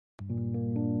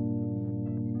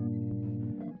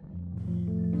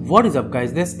What is up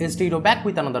guys, this is Tito back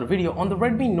with another video on the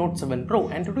Redmi Note 7 Pro,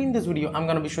 and today in this video I'm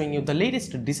going to be showing you the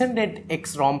latest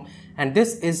DescendantX ROM, and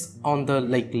this is on the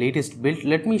latest build.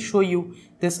 Let me show you.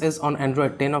 This is on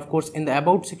Android 10 of course. In the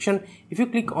about section, if you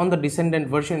click on the Descendant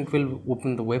version, it will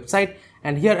open the website,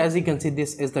 and here as you can see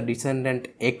this is the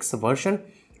DescendantX version,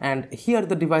 and here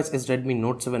the device is Redmi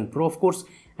Note 7 Pro of course,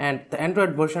 and the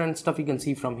Android version and stuff you can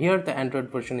see from here. The Android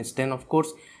version is 10 of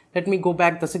course. Let me go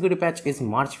back. The security patch is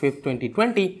March 5th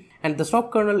 2020, and the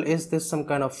stock kernel is this some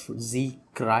kind of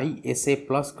zcry SA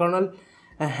plus kernel,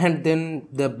 and then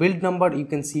the build number you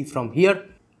can see from here.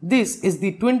 This is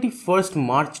the 21st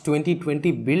March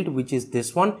 2020 build, which is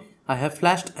this one I have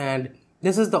flashed, and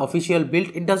this is the official build.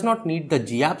 It does not need the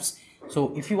GApps,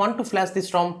 so if you want to flash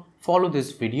this ROM, follow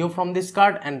this video from this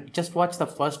card and just watch the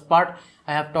first part.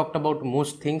 I have talked about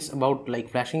most things about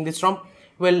flashing this ROM.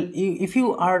 Well, if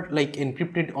you are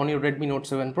encrypted on your Redmi Note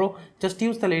 7 Pro, just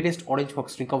use the latest Orange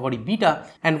Fox recovery beta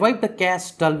and wipe the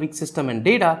cache, 12-week system and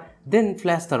data, then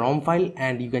flash the ROM file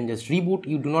and you can just reboot.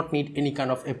 You do not need any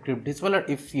kind of encrypt dispeller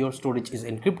if your storage is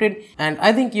encrypted, and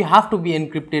I think you have to be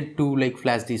encrypted to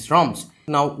flash these ROMs.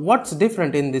 Now, what's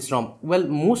different in this ROM? Well,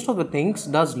 most of the things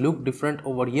does look different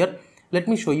over here. Let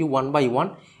me show you one by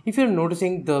one. If you're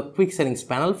noticing the quick settings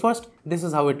panel first, this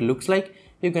is how it looks like.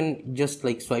 You can just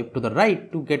swipe to the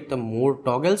right to get the more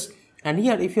toggles, and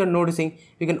here if you're noticing,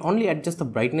 you can only adjust the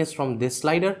brightness from this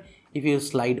slider. If you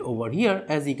slide over here,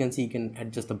 as you can see, you can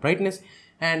adjust the brightness,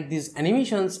 and these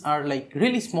animations are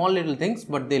really small little things,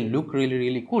 but they look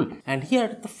really cool. And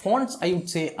here the fonts I would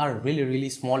say are really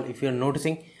small if you're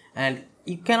noticing, and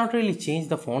you cannot really change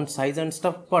the font size and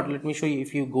stuff, but let me show you.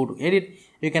 If you go to edit,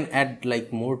 you can add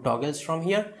more toggles from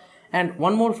here. And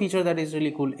one more feature that is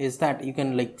really cool is that you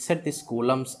can set these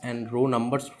columns and row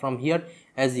numbers from here.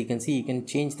 As you can see, you can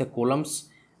change the columns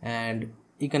and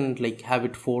you can have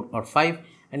it 4 or 5,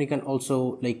 and you can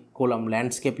also column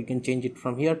landscape, you can change it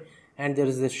from here. And there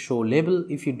is this show label.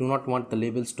 If you do not want the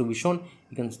labels to be shown,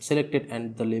 you can select it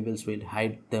and the labels will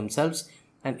hide themselves,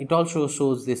 and it also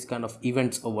shows this kind of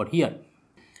events over here.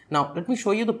 Now let me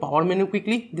show you the power menu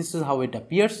quickly. This is how it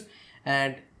appears,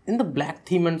 and in the black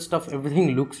theme and stuff,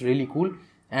 everything looks really cool.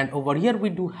 And over here we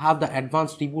do have the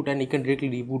advanced reboot, and you can directly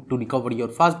reboot to recover your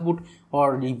fast boot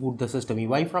or reboot the system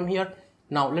UI from here.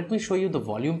 Now let me show you the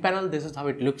volume panel. This is how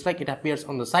it looks like. It appears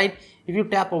on the side. If you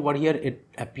tap over here, it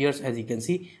appears. As you can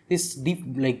see, this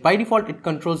by default it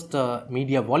controls the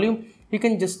media volume. You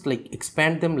can just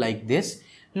expand them like this.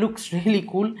 Looks really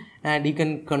cool, and you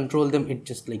can control them. It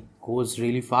just goes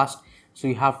really fast, so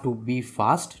you have to be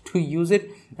fast to use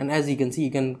it. And as you can see,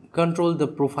 you can control the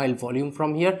profile volume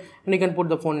from here, and you can put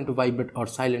the phone into vibrate or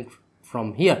silent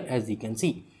from here, as you can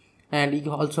see. And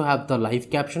you also have the live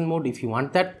caption mode if you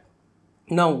want that.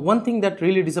 Now, one thing that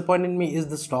really disappointed me is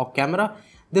the stock camera.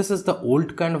 This is the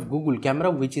old kind of Google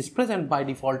camera which is present by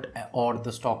default, or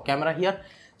the stock camera here.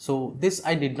 So this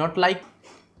I did not like.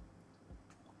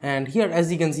 And here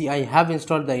as you can see, I have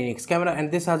installed the INX camera,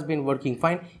 and this has been working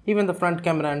fine. Even the front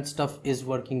camera and stuff is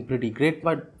working pretty great,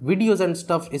 but videos and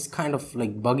stuff is kind of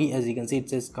buggy. As you can see, it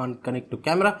says can't connect to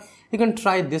camera. You can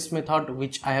try this method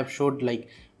which I have showed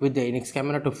with the INX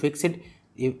camera to fix it.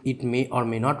 It may or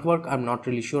may not work. I'm not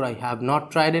really sure. I have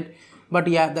not tried it, but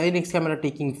yeah, the INX camera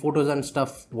taking photos and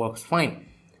stuff works fine.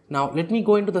 Now let me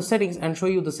go into the settings and show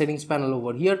you the settings panel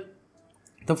over here.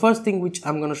 The first thing which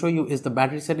I'm going to show you is the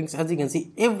battery settings. As you can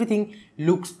see, everything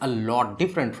looks a lot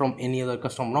different from any other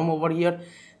custom ROM over here.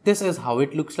 This is how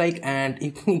it looks like, and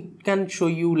it can show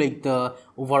you the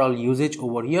overall usage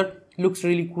over here. Looks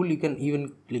really cool. You can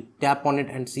even tap on it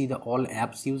and see the all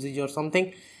apps usage or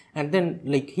something. And then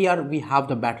here we have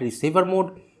the battery saver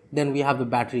mode. Then we have the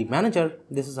battery manager.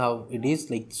 This is how it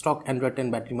is, stock Android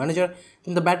 10 battery manager.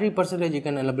 Then the battery percentage you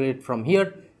can elaborate from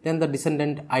here. Then the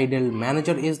Descendant idle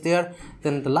manager is there.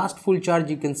 Then the last full charge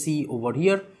you can see over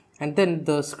here, and then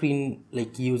the screen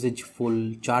usage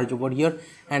full charge over here.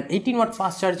 And 18-watt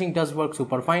fast charging does work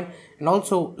super fine. And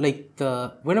also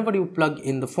whenever you plug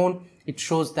in the phone, it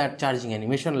shows that charging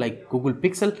animation like Google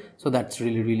Pixel, so that's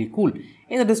really cool.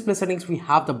 In the display settings, we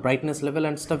have the brightness level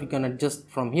and stuff you can adjust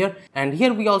from here. And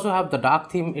here we also have the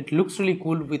dark theme. It looks really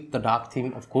cool with the dark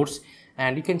theme of course,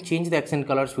 and you can change the accent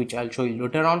colors which I'll show you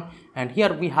later on. And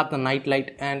here we have the night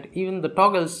light, and even the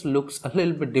toggles looks a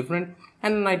little bit different,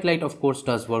 and the night light of course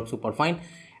does work super fine.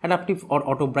 Adaptive or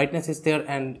auto brightness is there,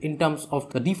 and in terms of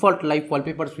the default live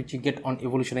wallpapers which you get on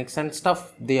Evolution X and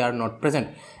stuff, they are not present.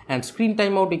 And screen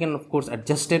timeout, you can of course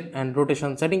adjust it, and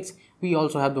rotation settings We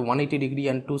also have the 180°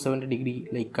 and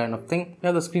 270° like kind of thing. We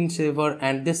have the screensaver,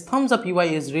 and this thumbs up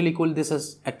UI is really cool. This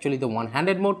is actually the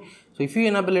one-handed mode. So if you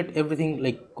enable it, everything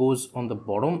like goes on the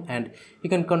bottom and you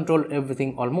can control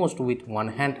everything almost with one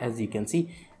hand. As you can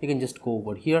see, you can just go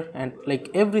over here and like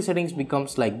every settings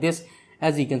becomes like this.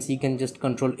 As you can see, you can just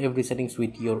control every settings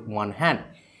with your one hand.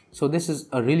 So this is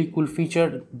a really cool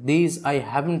feature. These I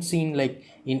haven't seen like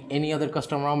in any other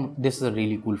custom ROM. This is a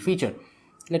really cool feature.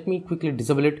 Let me quickly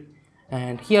disable it.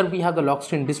 And here we have the lock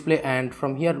screen display, and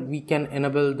from here we can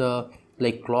enable the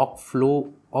like clock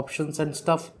flow options and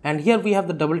stuff. And here we have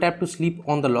the double tap to sleep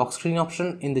on the lock screen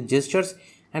option in the gestures,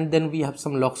 and then we have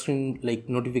some lock screen like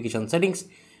notification settings,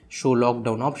 show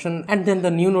lockdown option, and then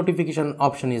the new notification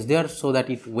option is there so that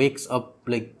it wakes up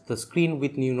like the screen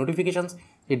with new notifications.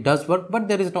 It does work, but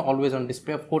there is no always on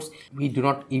display. Of course, we do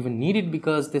not even need it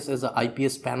because this is a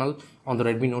IPS panel on the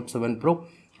Redmi Note 7 Pro.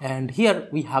 And here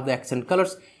we have the accent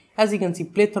colors. As you can see,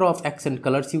 plethora of accent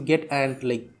colors you get, and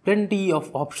like plenty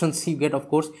of options you get, of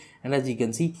course. And as you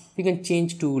can see, you can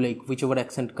change to like whichever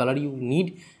accent color you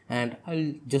need, and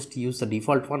I'll just use the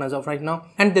default one as of right now.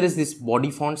 And there is this body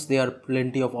fonts. There are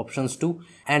plenty of options too.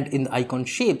 And in the icon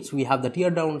shapes, we have the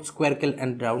teardown, squircle,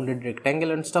 and rounded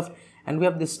rectangle and stuff. And we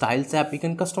have this styles app. You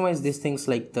can customize these things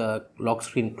like the lock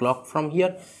screen clock from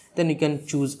here. Then you can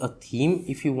choose a theme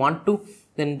if you want to.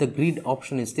 Then the grid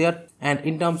option is there. And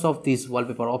in terms of these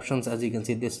wallpaper options, as you can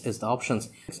see, this is the options.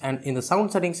 And in the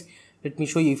sound settings, let me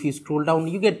show you. If you scroll down,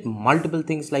 you get multiple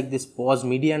things like this pause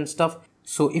media and stuff.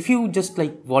 So if you just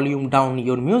like volume down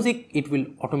your music, it will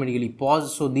automatically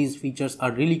pause. So these features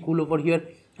are really cool over here.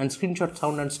 And screenshot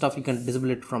sound and stuff, you can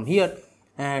disable it from here.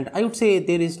 And I would say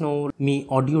there is no Mi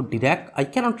Audio Direct. I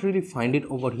cannot really find it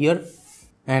over here.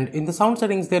 And in the sound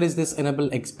settings, there is this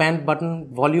enable expand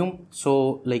button volume.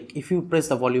 So like if you press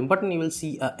the volume button, you will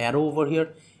see an arrow over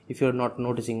here. If you're not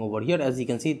noticing over here, as you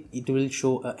can see, it will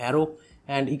show an arrow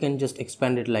and you can just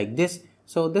expand it like this.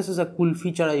 So this is a cool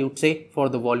feature, I would say, for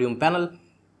the volume panel.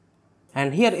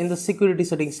 And here in the security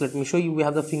settings, let me show you, we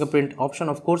have the fingerprint option,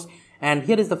 of course. And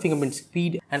here is the fingerprint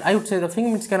speed. And I would say the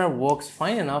fingerprint scanner works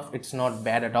fine enough. It's not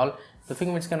bad at all. The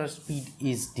fingerprint scanner speed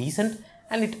is decent,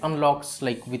 and it unlocks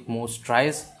like with most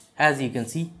tries. As you can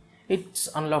see, it's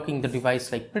unlocking the device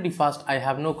like pretty fast. I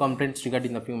have no complaints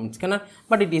regarding the fingerprint scanner,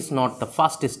 but it is not the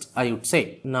fastest, I would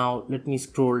say. Now let me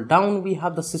scroll down. We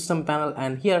have the system panel,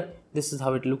 and here this is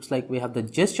how it looks like. We have the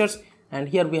gestures, and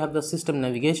here we have the system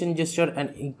navigation gesture,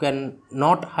 and you can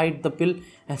not hide the pill.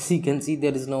 As you can see,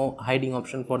 there is no hiding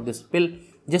option for this pill.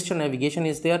 Gesture navigation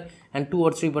is there, and 2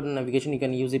 or 3 button navigation, you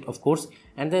can use it, of course.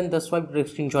 And then the swipe direct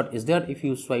screenshot is there. If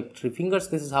you swipe 3 fingers,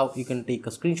 this is how you can take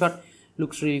a screenshot.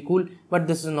 Looks really cool, but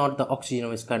this is not the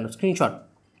OxygenOS kind of screenshot.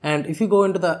 And if you go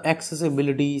into the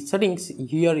accessibility settings,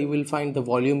 here you will find the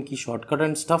volume key shortcut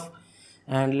and stuff.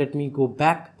 And let me go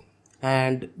back,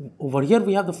 and over here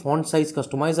we have the font size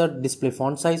customizer, display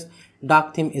font size,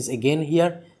 dark theme is again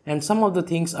here, and some of the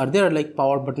things are there like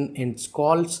power button ends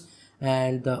calls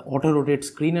and the auto rotate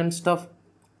screen and stuff.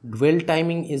 Dwell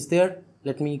timing is there.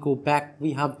 Let me go back.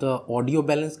 We have the audio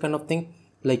balance kind of thing,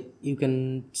 like you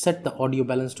can set the audio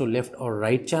balance to left or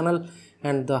right channel,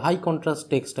 and the high contrast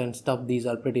text and stuff, these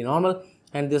are pretty normal.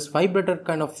 And this vibrator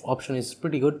kind of option is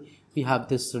pretty good. We have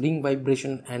this ring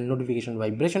vibration and notification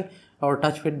vibration or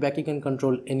touch feedback. You can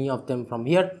control any of them from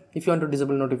here. If you want to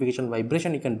disable notification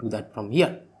vibration, you can do that from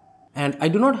here. And I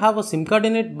do not have a SIM card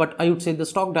in it, but I would say the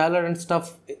stock dialer and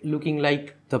stuff looking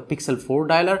like the Pixel 4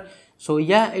 dialer. So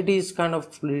yeah, it is kind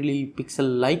of really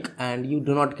Pixel like, and you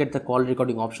do not get the call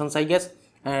recording options, I guess.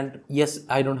 And yes,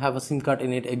 I don't have a SIM card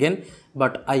in it again,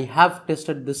 but I have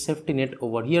tested this safety net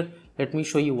over here. Let me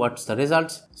show you what's the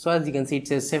results. So as you can see, it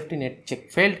says safety net check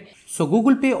failed. So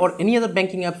Google Pay or any other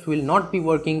banking apps will not be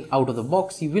working out of the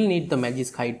box. You will need the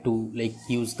Magisk Hide to like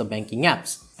use the banking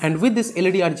apps. And with this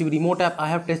LED RGB remote app, I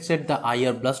have tested the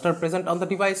IR Blaster present on the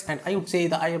device, and I would say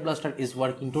the IR Blaster is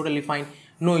working totally fine.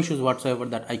 No issues whatsoever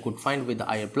that I could find with the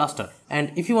IR Blaster.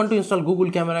 And if you want to install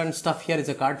Google Camera and stuff, here is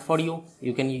a card for you.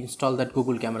 You can install that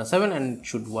Google Camera 7 and it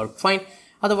should work fine.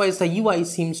 Otherwise, the UI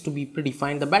seems to be pretty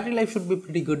fine. The battery life should be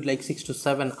pretty good, like 6 to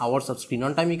 7 hours of screen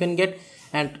on time you can get.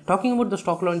 And talking about the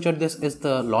stock launcher, this is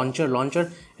the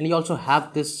launcher, and you also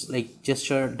have this like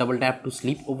gesture double tap to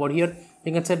sleep over here.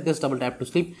 You can set this double tap to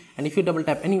sleep, and if you double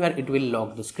tap anywhere, it will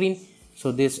lock the screen.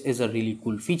 So this is a really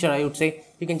cool feature, I would say.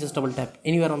 You can just double tap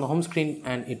anywhere on the home screen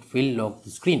and it will lock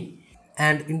the screen.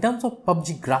 And in terms of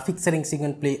PUBG graphics settings, you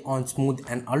can play on smooth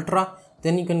and ultra.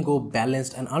 Then you can go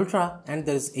balanced and ultra, and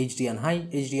there is HD and high.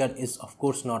 HDR is of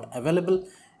course not available,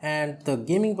 and the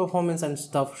gaming performance and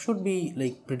stuff should be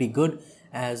like pretty good,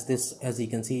 as you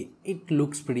can see, it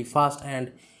looks pretty fast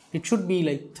and it should be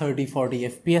like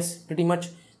 30-40 FPS pretty much.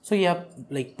 So yeah,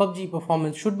 like PUBG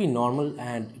performance should be normal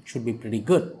and it should be pretty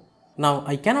good. Now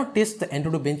I cannot test the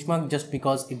Antutu benchmark just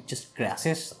because it just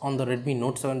crashes on the Redmi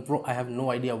Note 7 Pro. I have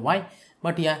no idea why,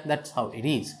 but yeah, that's how it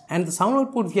is. And the sound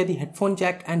output via the headphone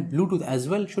jack and Bluetooth as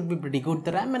well should be pretty good.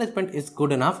 The RAM management is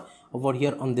good enough over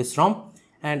here on this ROM.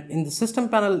 And in the system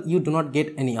panel, you do not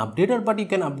get any updater, but you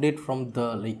can update from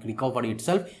the recovery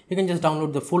itself. You can just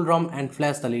download the full ROM and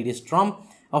flash the latest ROM,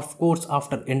 of course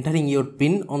after entering your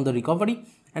pin on the recovery,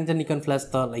 and then you can flash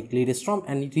the latest ROM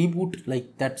and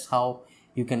reboot. That's how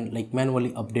you can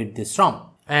manually update this ROM.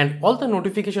 And all the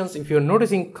notifications, if you're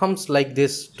noticing, comes like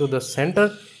this to the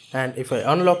center. And if I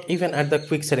unlock even at the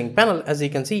quick setting panel, as you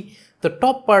can see, the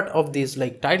top part of these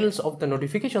titles of the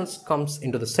notifications comes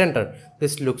into the center.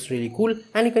 This looks really cool,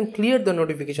 and you can clear the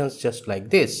notifications just like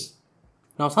this.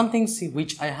 Now some things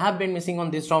which I have been missing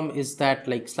on this ROM is that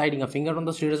sliding a finger on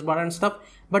the status bar and stuff,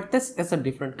 but this is a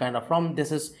different kind of ROM.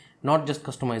 This is not just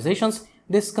customizations.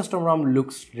 This custom ROM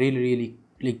looks really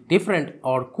different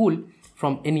or cool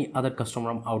from any other custom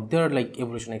ROM out there like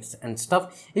Evolution X and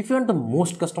stuff. If you want the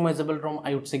most customizable ROM,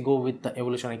 I would say go with the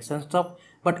Evolution X and stuff.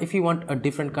 But if you want a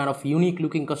different kind of unique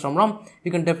looking custom ROM, you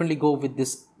can definitely go with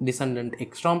this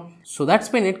DescendantX ROM. So that's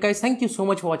been it, guys. Thank you so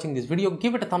much for watching this video.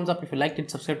 Give it a thumbs up if you liked it.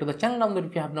 Subscribe to the channel down there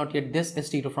if you have not yet. This is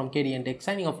Tito from DescendantX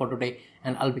signing off for today,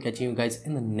 and I'll be catching you guys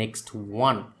in the next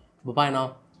one. Bye bye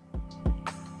now.